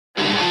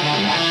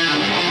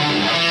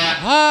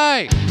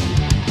Hi!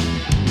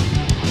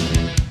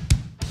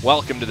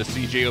 Welcome to the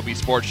CJOB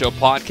Sports Show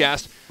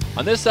podcast.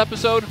 On this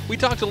episode, we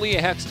talk to Leah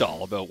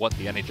Hextall about what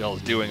the NHL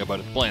is doing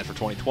about its plans for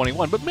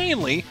 2021, but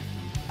mainly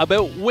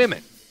about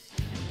women.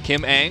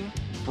 Kim Ng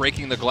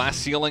breaking the glass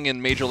ceiling in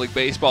Major League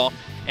Baseball,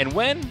 and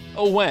when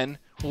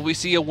will we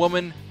see a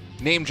woman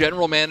named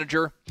general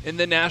manager in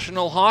the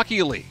National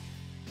Hockey League?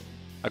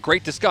 A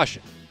great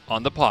discussion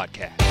on the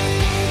podcast.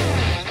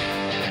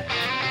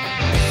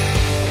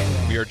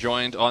 We are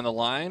joined on the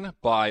line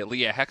by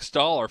Leah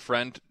Hextall, our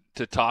friend,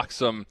 to talk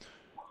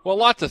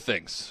lots of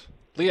things.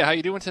 Leah, how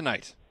you doing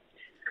tonight?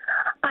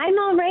 I'm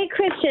all right,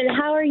 Christian.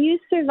 How are you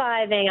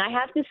surviving? I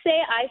have to say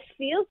I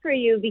feel for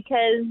you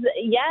because,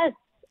 yes,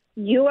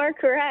 you are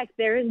correct.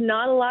 There is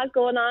not a lot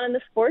going on in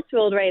the sports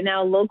world right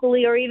now,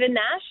 locally or even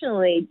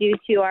nationally, due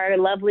to our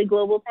lovely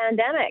global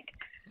pandemic.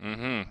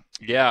 Mm-hmm.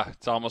 Yeah,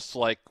 it's almost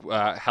like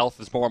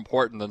health is more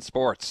important than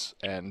sports.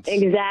 And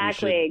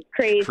exactly.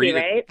 Crazy, treat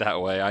right? it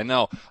that way, I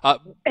know.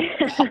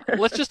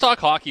 Let's just talk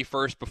hockey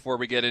first before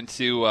we get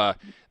into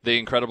the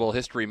incredible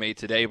history made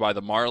today by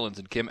the Marlins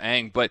and Kim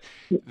Ng. But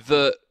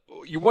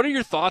what are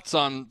your thoughts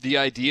on the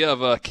idea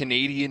of a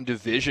Canadian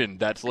division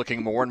that's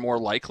looking more and more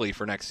likely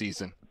for next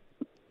season?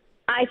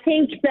 I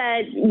think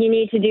that you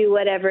need to do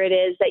whatever it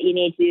is that you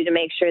need to do to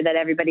make sure that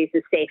everybody's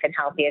as safe and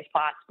healthy as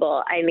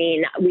possible. I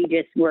mean, we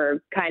just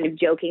were kind of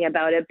joking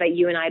about it, but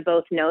you and I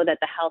both know that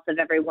the health of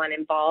everyone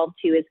involved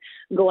who is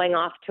going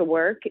off to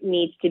work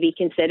needs to be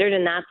considered,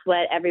 and that's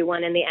what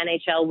everyone in the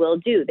NHL will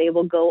do. They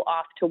will go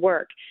off to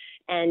work.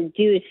 And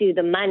due to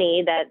the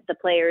money that the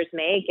players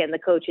make and the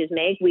coaches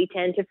make, we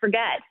tend to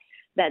forget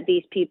that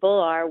these people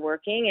are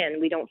working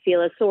and we don't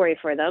feel as sorry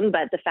for them.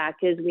 But the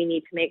fact is we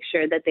need to make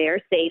sure that they are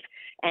safe.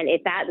 And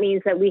if that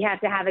means that we have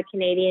to have a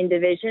Canadian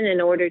division in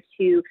order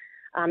to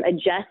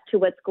adjust to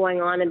what's going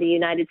on in the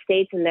United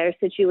States and their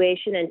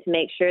situation and to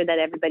make sure that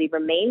everybody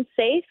remains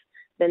safe,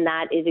 then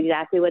that is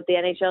exactly what the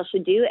NHL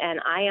should do. And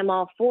I am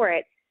all for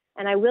it.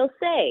 And I will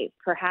say,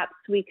 perhaps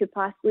we could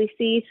possibly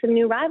see some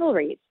new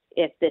rivalries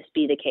if this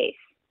be the case.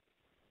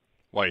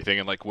 What are you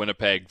thinking, like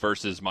Winnipeg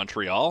versus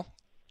Montreal?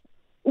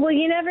 Well,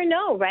 you never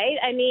know, right?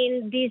 I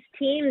mean, these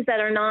teams that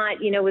are not,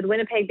 with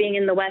Winnipeg being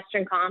in the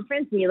Western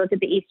Conference and you look at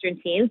the Eastern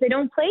teams, they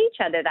don't play each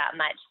other that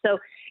much. So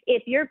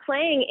if you're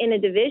playing in a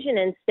division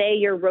and say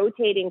you're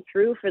rotating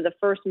through for the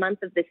first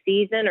month of the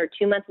season or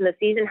 2 months of the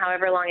season,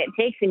 however long it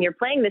takes, and you're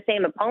playing the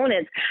same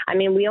opponents, I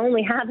mean, we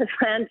only have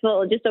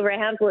just over a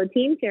handful of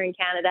teams here in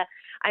Canada.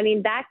 I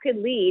mean, that could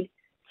lead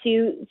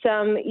to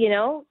some,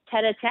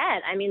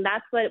 tete-a-tete. I mean,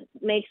 that's what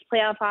makes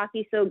playoff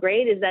hockey so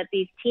great is that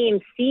these teams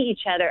see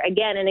each other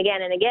again and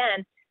again and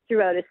again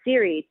throughout a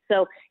series.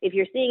 So if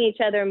you're seeing each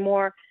other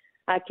more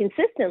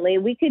consistently,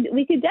 we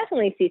could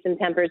definitely see some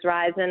tempers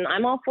rise, and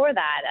I'm all for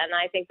that. And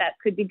I think that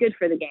could be good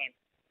for the game.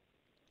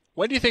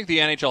 When do you think the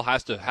NHL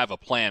has to have a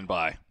plan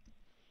by?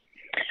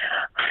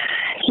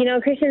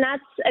 Christian,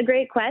 that's a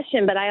great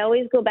question, but I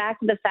always go back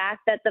to the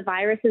fact that the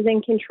virus is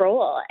in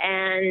control.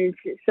 And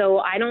so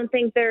I don't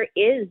think there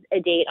is a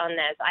date on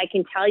this. I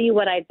can tell you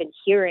what I've been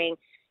hearing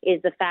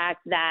is the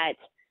fact that,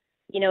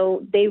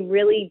 they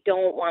really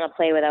don't want to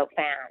play without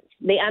fans.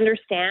 They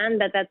understand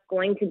that that's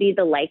going to be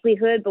the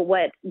likelihood, but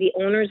what the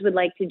owners would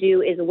like to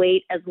do is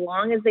wait as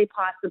long as they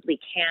possibly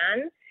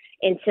can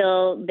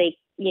until they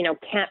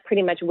can't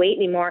pretty much wait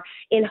anymore,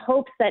 in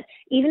hopes that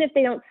even if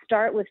they don't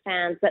start with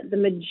fans, that the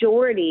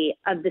majority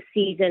of the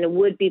season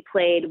would be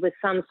played with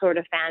some sort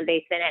of fan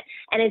base in it.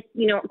 And it's,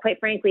 quite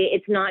frankly,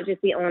 it's not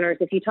just the owners.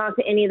 If you talk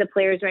to any of the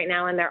players right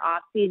now in their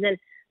off season,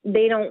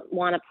 they don't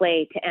want to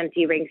play to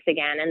empty rinks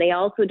again. And they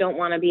also don't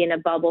want to be in a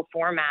bubble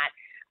format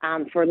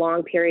for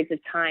long periods of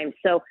time.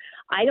 So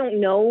I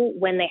don't know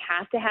when they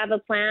have to have a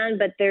plan,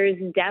 but there's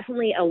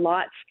definitely a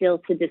lot still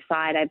to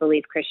decide, I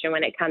believe, Christian,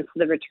 when it comes to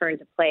the return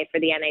to play for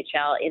the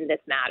NHL in this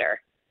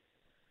matter.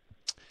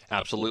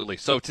 Absolutely.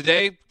 So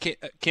today,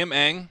 Kim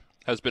Ng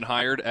has been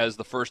hired as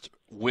the first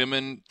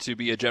woman to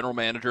be a general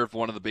manager of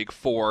one of the big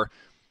four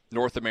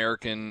North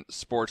American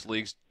sports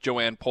leagues.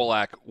 Joanne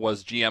Polak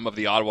was GM of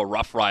the Ottawa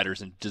Rough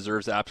Riders and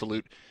deserves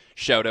absolute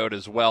shout out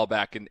as well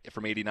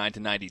from 89 to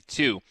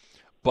 92.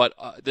 But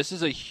this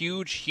is a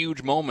huge,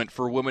 huge moment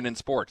for women in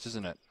sports,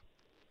 isn't it?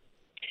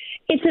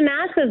 It's a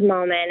massive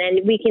moment,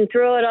 and we can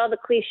throw out all the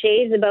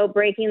cliches about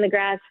breaking the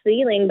glass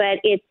ceiling, but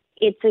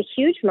it's a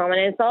huge moment.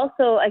 And it's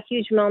also a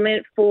huge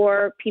moment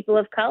for people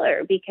of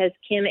color because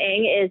Kim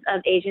Ng is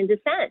of Asian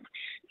descent.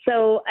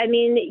 So, I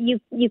mean,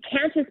 you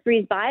can't just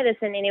breeze by this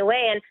in any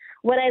way. And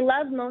what I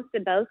love most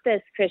about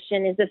this,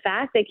 Christian, is the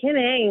fact that Kim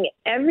Ng,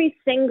 every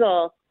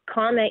single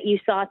comment you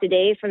saw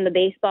today from the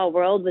baseball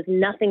world was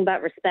nothing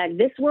but respect.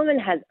 This woman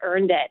has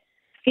earned it.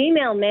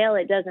 Female, male,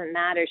 it doesn't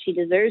matter. She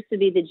deserves to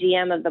be the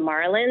GM of the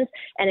Marlins,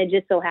 and it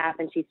just so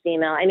happens she's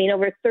female. I mean,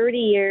 over 30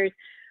 years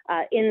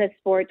in the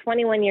sport,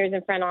 21 years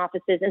in front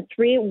offices, and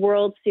 3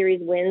 World Series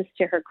wins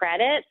to her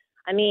credit.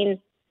 I mean,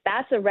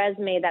 that's a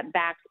resume that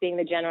backs being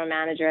the general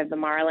manager of the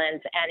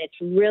Marlins, and it's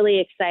really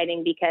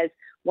exciting because,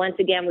 once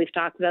again, we've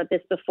talked about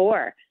this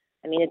before.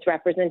 I mean, it's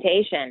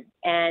representation,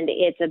 and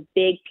it's a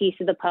big piece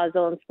of the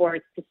puzzle in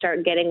sports to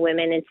start getting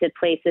women into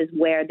places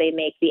where they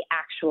make the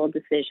actual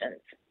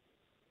decisions.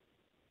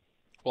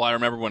 Well, I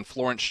remember when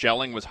Florence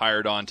Schelling was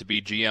hired on to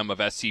be GM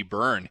of SC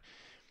Bern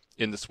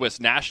in the Swiss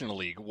National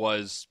League,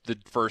 was the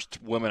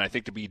first woman, I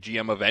think, to be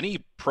GM of any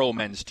pro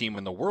men's team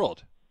in the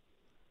world.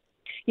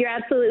 You're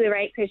absolutely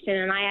right, Christian,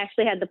 and I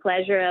actually had the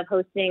pleasure of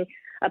hosting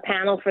a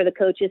panel for the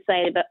coaches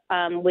site,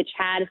 which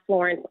had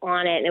Florence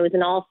on it, and it was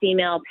an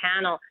all-female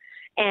panel.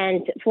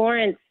 And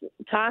Florence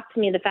talked to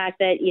me the fact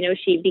that,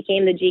 she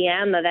became the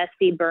GM of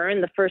SC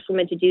Bern, the first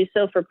woman to do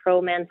so for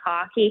pro men's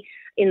hockey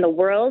in the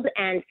world.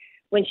 And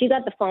when she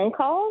got the phone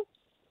call,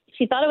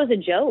 she thought it was a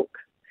joke.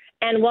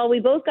 And while we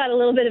both got a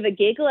little bit of a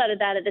giggle out of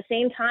that, at the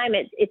same time,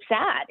 it's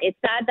sad. It's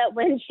sad that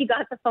when she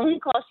got the phone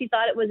call, she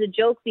thought it was a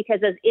joke, because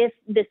as if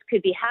this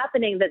could be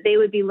happening, that they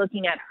would be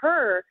looking at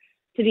her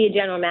to be a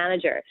general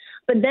manager.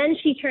 But then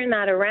she turned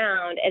that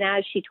around, and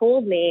as she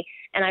told me,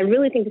 and I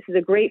really think this is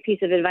a great piece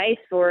of advice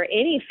for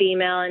any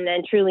female and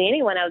then truly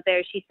anyone out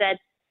there, she said,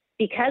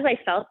 because I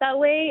felt that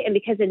way and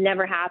because it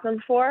never happened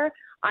before,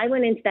 I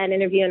went into that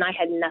interview and I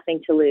had nothing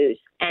to lose.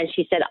 And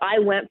she said, I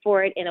went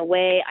for it in a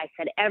way. I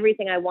said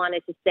everything I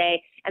wanted to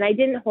say, and I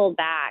didn't hold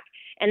back.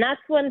 And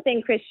that's one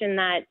thing, Christian,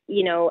 that,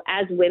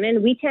 as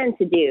women, we tend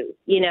to do.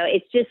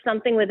 It's just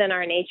something within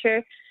our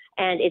nature,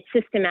 and it's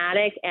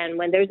systematic. And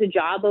when there's a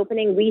job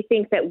opening, we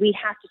think that we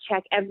have to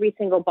check every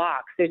single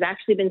box. There's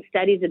actually been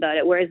studies about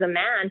it, whereas a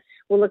man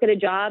will look at a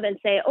job and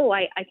say, oh,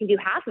 I can do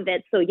half of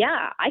it. So,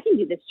 yeah, I can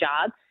do this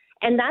job.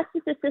 And that's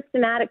just a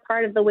systematic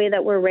part of the way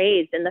that we're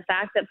raised. And the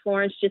fact that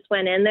Florence just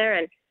went in there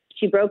and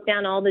she broke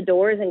down all the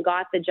doors and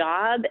got the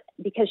job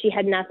because she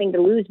had nothing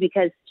to lose,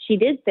 because she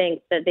did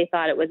think that they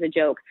thought it was a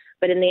joke.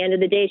 But in the end of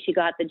the day, she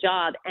got the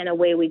job, and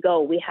away we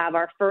go. We have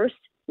our first.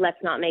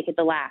 Let's not make it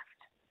the last.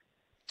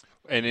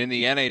 And in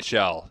the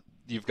NHL,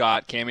 you've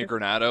got Cami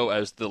Granato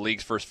as the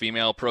league's first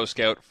female pro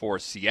scout for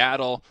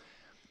Seattle.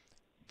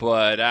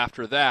 But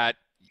after that,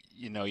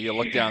 you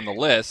look down the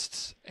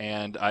lists,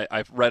 and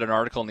I've read an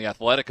article in The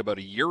Athletic about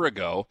a year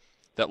ago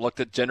that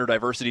looked at gender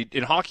diversity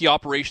in hockey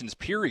operations,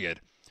 period.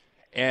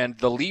 And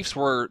the Leafs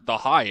were the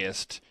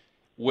highest,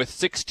 with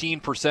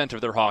 16% of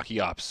their hockey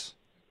ops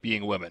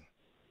being women.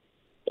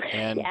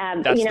 And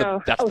that's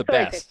the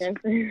best.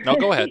 No,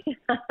 go ahead.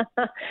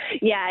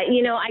 Yeah,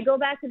 I go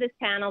back to this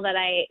panel that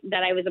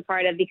I was a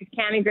part of, because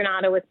Cami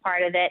Granato was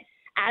part of it,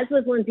 as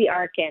was Lindsay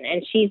Arkin,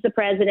 and she's the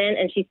president,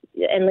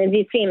 and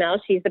Lindsay's female.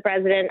 She's the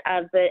president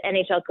of the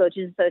NHL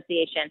Coaches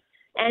Association,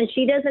 and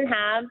she doesn't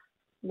have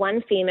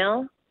one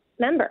female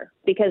member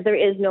because there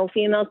is no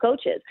female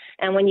coaches.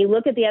 And when you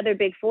look at the other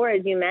big four,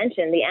 as you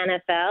mentioned, the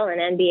NFL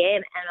and NBA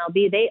and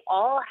MLB, they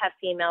all have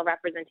female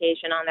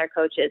representation on their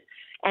coaches,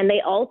 and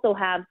they also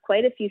have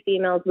quite a few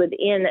females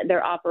within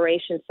their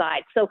operations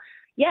side. So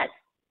yes,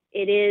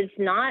 it is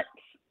not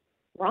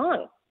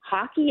wrong.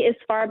 Hockey is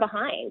far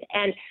behind.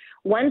 And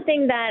one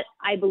thing that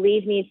I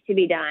believe needs to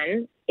be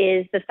done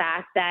is the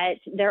fact that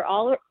there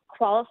are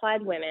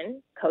qualified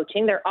women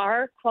coaching. There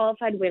are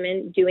qualified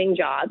women doing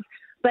jobs,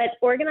 but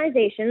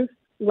organizations,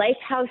 like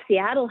how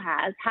Seattle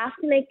have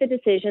to make the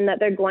decision that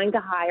they're going to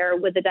hire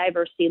with a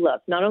diversity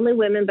look, not only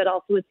women, but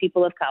also with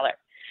people of color.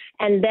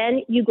 And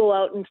then you go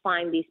out and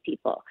find these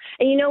people.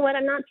 And you know what?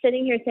 I'm not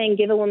sitting here saying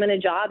give a woman a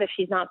job if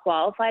she's not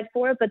qualified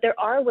for it, but there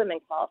are women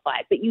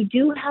qualified. But you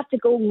do have to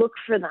go look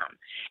for them.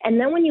 And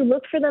then when you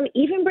look for them,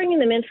 even bringing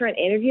them in for an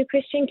interview,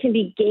 Christian, can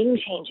be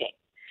game-changing.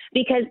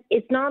 Because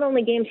it's not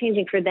only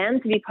game-changing for them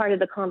to be part of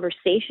the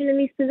conversation in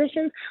these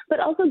positions, but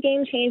also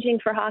game-changing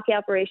for hockey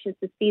operations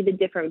to see the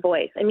different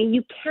voice. I mean,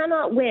 you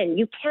cannot win.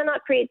 You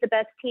cannot create the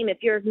best team if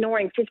you're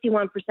ignoring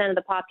 51% of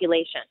the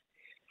population.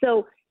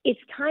 So it's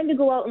time to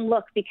go out and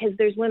look, because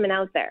there's women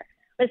out there.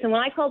 Listen,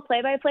 when I called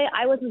play-by-play,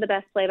 I wasn't the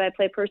best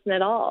play-by-play person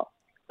at all,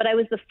 but I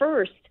was the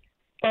first.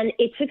 And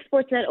it took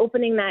Sportsnet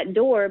opening that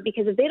door,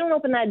 because if they don't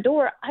open that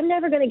door, I'm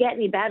never going to get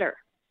any better.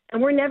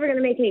 And we're never going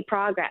to make any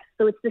progress.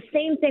 So it's the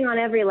same thing on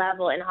every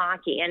level in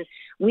hockey, and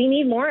we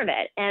need more of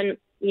it. And,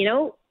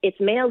 it's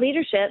male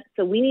leadership,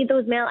 so we need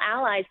those male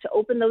allies to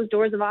open those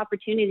doors of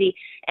opportunity,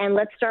 and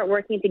let's start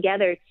working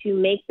together to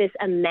make this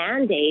a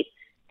mandate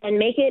and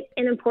make it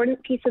an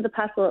important piece of the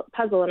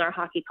puzzle in our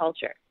hockey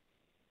culture.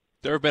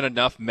 There have been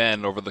enough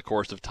men over the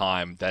course of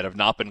time that have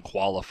not been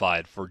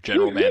qualified for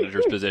general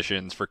managers'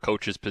 positions, for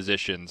coaches'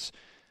 positions.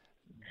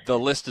 The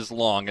list is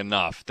long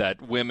enough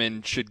that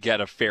women should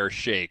get a fair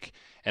shake.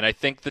 And I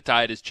think the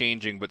tide is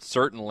changing, but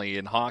certainly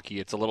in hockey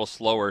it's a little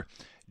slower.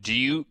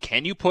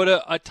 Can you put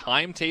a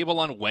timetable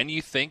on when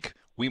you think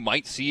we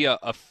might see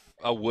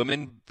a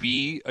woman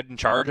be in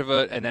charge of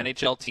an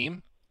NHL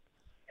team?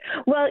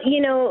 Well,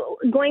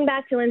 going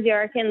back to Lindsay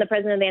Arkin, the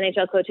president of the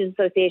NHL Coaches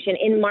Association,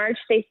 in March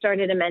they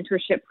started a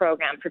mentorship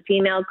program for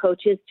female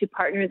coaches to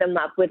partner them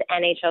up with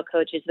NHL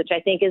coaches, which I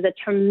think is a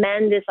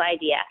tremendous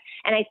idea.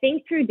 And I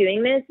think through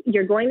doing this,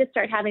 you're going to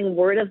start having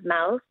word of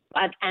mouth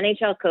of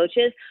NHL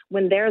coaches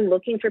when they're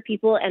looking for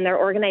people, and their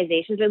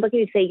organizations are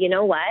looking to say, you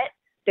know what,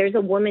 there's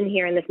a woman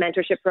here in this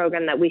mentorship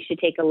program that we should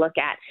take a look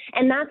at.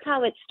 And that's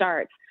how it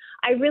starts.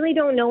 I really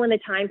don't know when the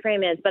time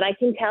frame is, but I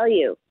can tell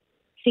you,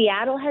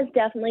 Seattle has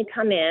definitely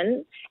come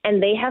in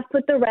and they have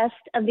put the rest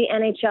of the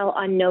NHL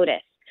on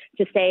notice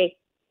to say,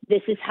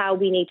 this is how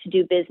we need to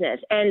do business.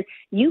 And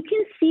you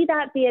can see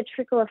that be a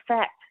trickle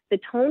effect. The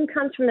tone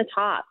comes from the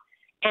top.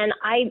 And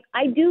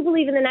I do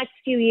believe in the next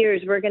few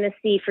years, we're going to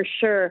see for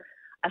sure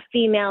a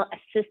female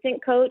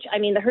assistant coach. I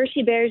mean, the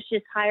Hershey Bears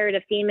just hired a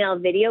female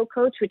video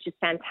coach, which is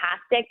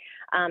fantastic.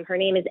 Her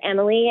name is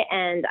Emily,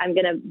 and I'm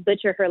going to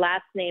butcher her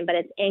last name, but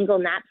it's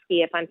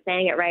Angelnapski, if I'm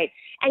saying it right.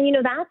 And, you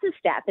know, that's a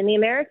step in the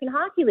American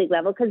Hockey League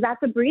level because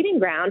that's a breeding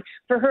ground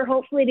for her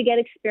hopefully to get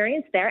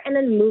experience there and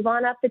then move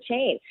on up the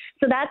chain.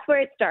 So that's where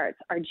it starts.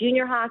 Our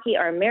junior hockey,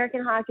 our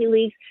American Hockey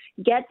Leagues,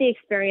 get the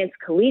experience,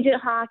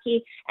 collegiate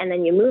hockey, and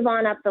then you move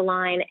on up the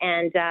line.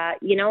 And,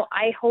 you know,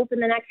 I hope in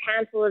the next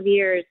handful of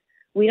years,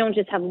 we don't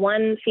just have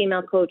one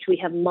female coach, we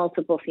have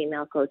multiple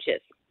female coaches.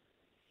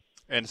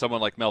 And someone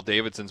like Mel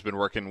Davidson's been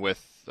working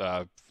with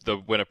the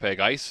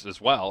Winnipeg Ice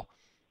as well.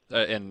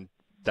 And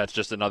that's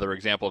just another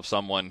example of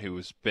someone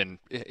who's been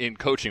in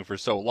coaching for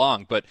so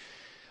long. But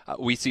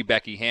we see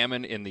Becky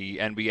Hammon in the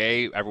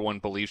NBA. Everyone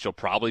believes she'll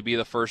probably be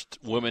the first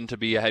woman to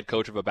be a head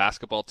coach of a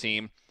basketball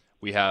team.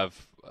 We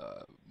have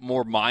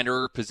more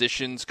minor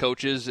positions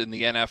coaches in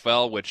the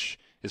NFL, which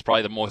is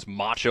probably the most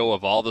macho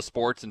of all the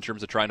sports in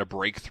terms of trying to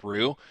break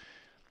through.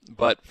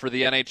 But for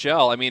the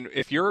NHL, I mean,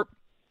 if you're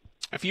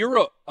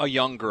a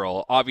young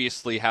girl,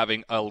 obviously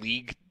having a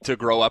league to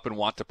grow up and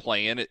want to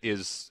play in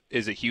is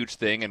a huge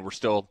thing, and we're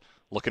still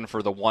looking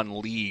for the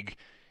one league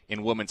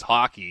in women's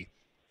hockey.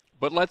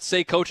 But let's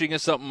say coaching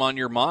is something on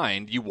your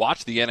mind. You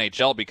watch the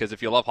NHL because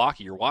if you love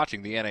hockey, you're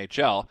watching the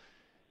NHL.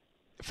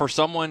 For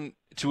someone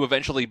to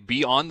eventually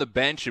be on the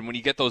bench, and when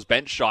you get those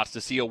bench shots,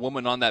 to see a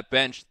woman on that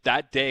bench,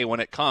 that day when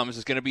it comes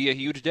is going to be a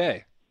huge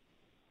day.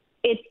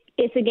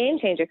 It's a game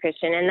changer,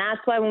 Christian, and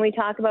that's why when we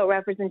talk about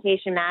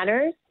representation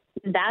matters,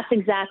 that's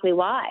exactly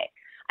why.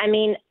 I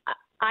mean,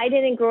 I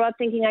didn't grow up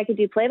thinking I could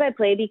do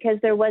play-by-play because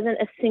there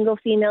wasn't a single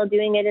female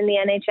doing it in the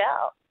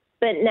NHL.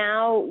 But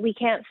now we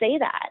can't say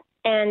that.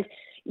 And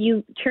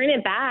you turn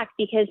it back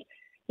because,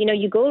 you know,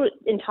 you go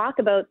and talk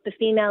about the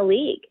female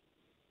league.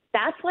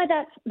 That's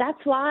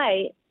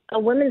why a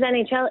women's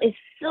NHL is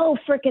so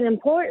freaking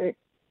important,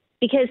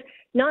 because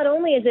not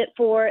only is it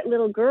for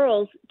little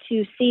girls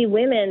to see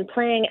women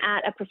playing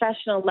at a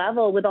professional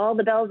level with all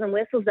the bells and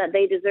whistles that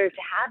they deserve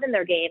to have in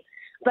their game,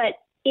 but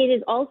it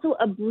is also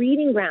a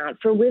breeding ground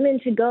for women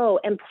to go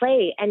and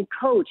play and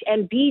coach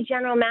and be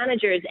general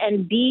managers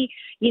and be,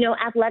 you know,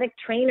 athletic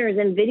trainers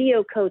and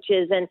video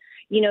coaches and,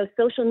 you know,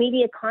 social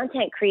media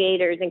content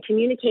creators and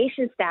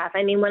communication staff.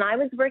 I mean, when I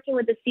was working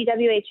with the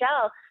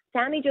CWHL,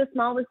 Sammy Jo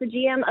Small was the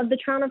GM of the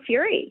Toronto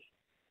Furies.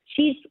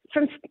 She's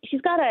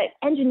got an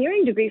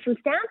engineering degree from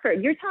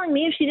Stanford. You're telling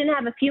me if she didn't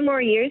have a few more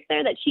years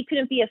there that she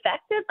couldn't be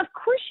effective? Of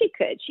course she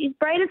could. She's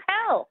bright as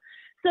hell.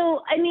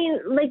 So, I mean,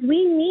 like,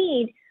 we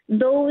need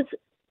those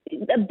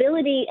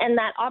ability and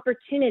that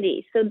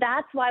opportunity. So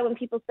that's why when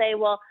people say,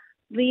 well,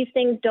 these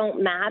things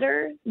don't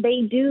matter,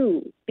 they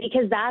do,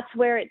 because that's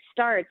where it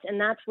starts and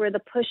that's where the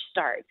push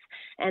starts.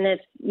 And if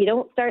you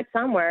don't start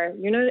somewhere,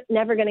 you're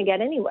never going to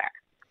get anywhere.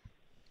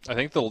 I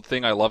think the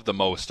thing I love the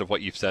most of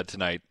what you've said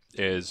tonight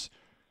is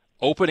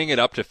opening it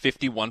up to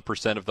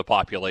 51% of the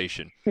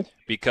population,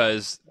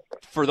 because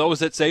for those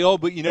that say, oh,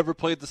 but you never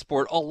played the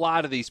sport, a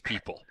lot of these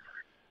people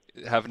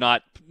have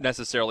not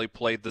necessarily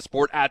played the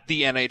sport at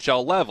the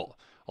NHL level.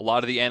 A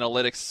lot of the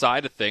analytics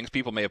side of things,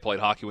 people may have played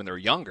hockey when they were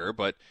younger,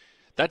 but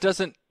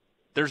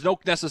there's no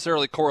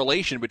necessarily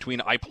correlation between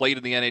I played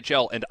in the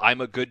NHL and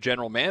I'm a good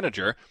general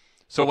manager.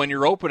 So when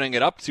you're opening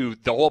it up to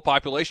the whole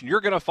population,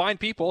 you're going to find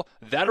people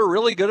that are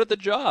really good at the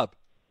job.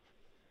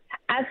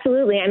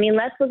 Absolutely. I mean,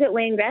 let's look at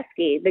Wayne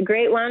Gretzky. The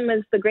great one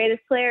was the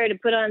greatest player to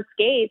put on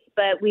skates,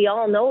 but we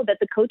all know that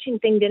the coaching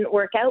thing didn't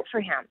work out for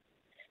him.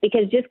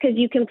 Because just because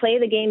you can play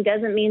the game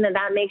doesn't mean that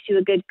that makes you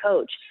a good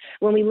coach.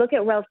 When we look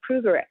at Ralph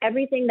Kruger,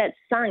 everything that's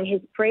sung,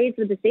 his praise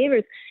with the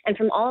Sabres and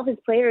from all of his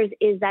players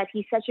is that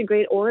he's such a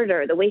great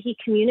orator, the way he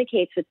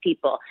communicates with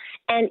people.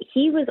 And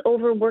he was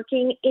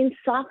overworking in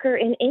soccer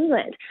in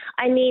England.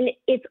 I mean,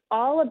 it's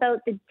all about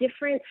the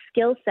different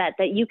skill set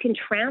that you can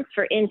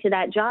transfer into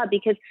that job,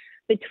 because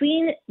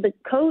between the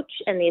coach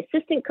and the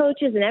assistant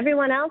coaches and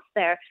everyone else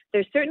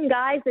there's certain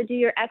guys that do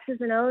your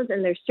X's and O's,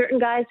 and there's certain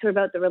guys who are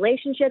about the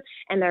relationship,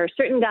 and there are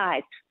certain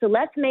guys. So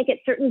let's make it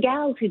certain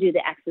gals who do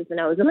the X's and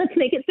O's, and let's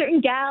make it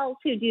certain gals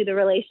who do the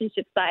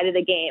relationship side of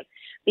the game,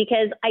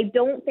 because I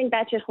don't think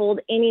that should hold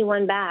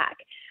anyone back.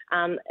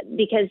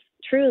 Because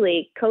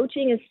truly,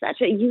 coaching is such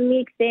a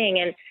unique thing,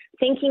 and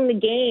thinking the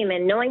game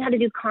and knowing how to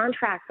do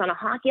contracts on a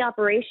hockey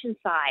operations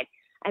side.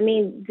 I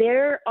mean,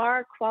 there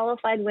are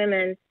qualified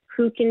women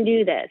who can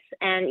do this.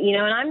 And, you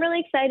know, and I'm really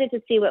excited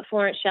to see what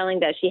Florence Schelling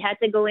does. She had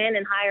to go in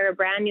and hire a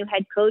brand new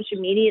head coach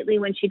immediately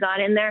when she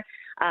got in there.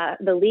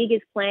 The league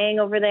is playing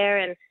over there,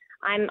 and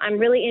I'm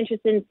really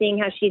interested in seeing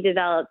how she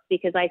develops,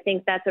 because I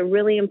think that's a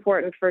really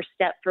important first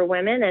step for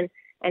women,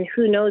 and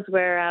who knows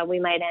where we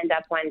might end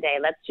up one day.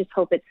 Let's just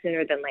hope it's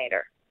sooner than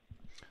later.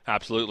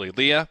 Absolutely.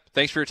 Leah,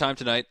 thanks for your time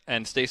tonight,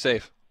 and stay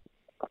safe.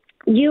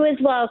 You as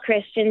well,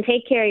 Christian.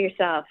 Take care of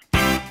yourself.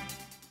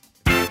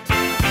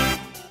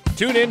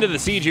 Tune in to the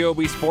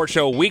CJOB Sports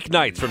Show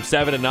weeknights from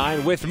 7 to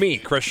 9 with me,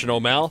 Christian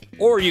O'Mell,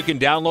 or you can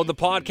download the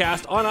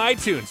podcast on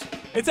iTunes.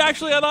 It's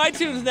actually on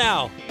iTunes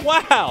now.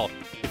 Wow.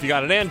 If you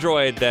got an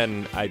Android,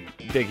 then I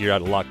think you're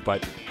out of luck,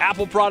 but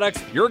Apple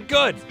products, you're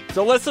good.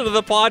 So listen to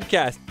the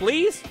podcast.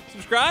 Please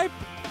subscribe.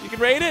 You can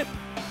rate it.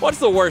 What's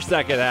the worst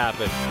that could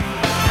happen?